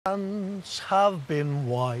Hands have been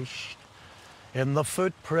washed in the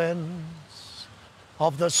footprints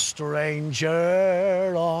of the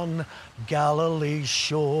stranger on Galilee's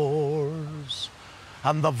shores,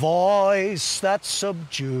 and the voice that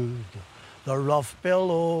subdued the rough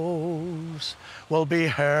billows will be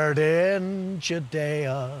heard in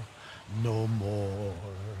Judea no more.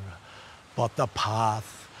 But the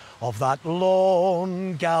path of that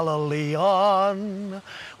lone Galilean,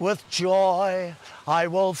 with joy I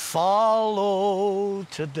will follow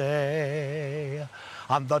today,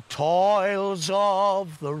 and the toils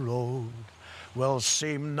of the road will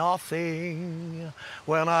seem nothing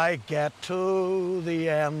when I get to the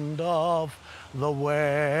end of the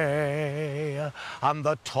way, and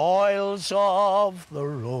the toils of the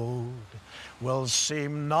road will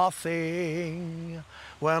seem nothing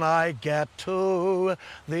when I get to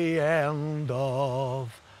the end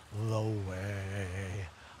of the way.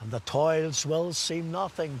 And the toils will seem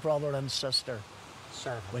nothing, brother and sister,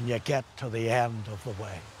 when you get to the end of the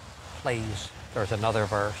way. Please, there's another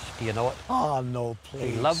verse. Do you know it? Oh, no,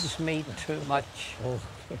 please. He loves me too much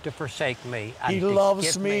to forsake me. And He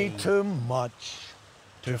loves me too much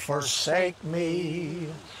to forsake me,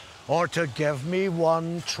 or to give me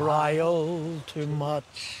one trial too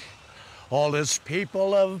much. All his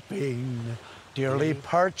people have been dearly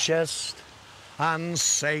purchased, and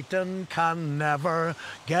Satan can never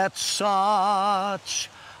get such.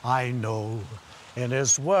 I know in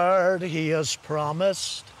his word he has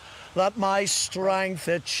promised that my strength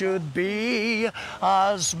it should be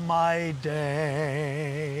as my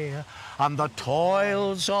day, and the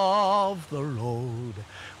toils of the road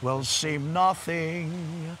will seem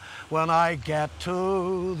nothing when I get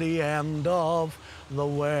to the end of the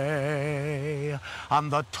way, and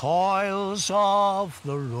the toils of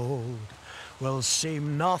the road will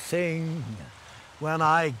seem nothing when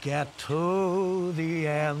I get to the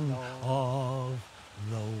end of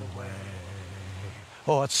the way.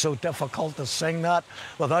 Oh, it's so difficult to sing that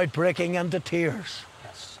without breaking into tears.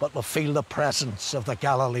 Yes. But we feel the presence of the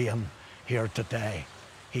Galilean here today.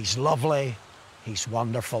 He's lovely, he's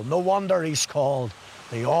wonderful. No wonder he's called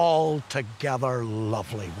the altogether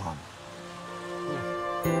lovely one.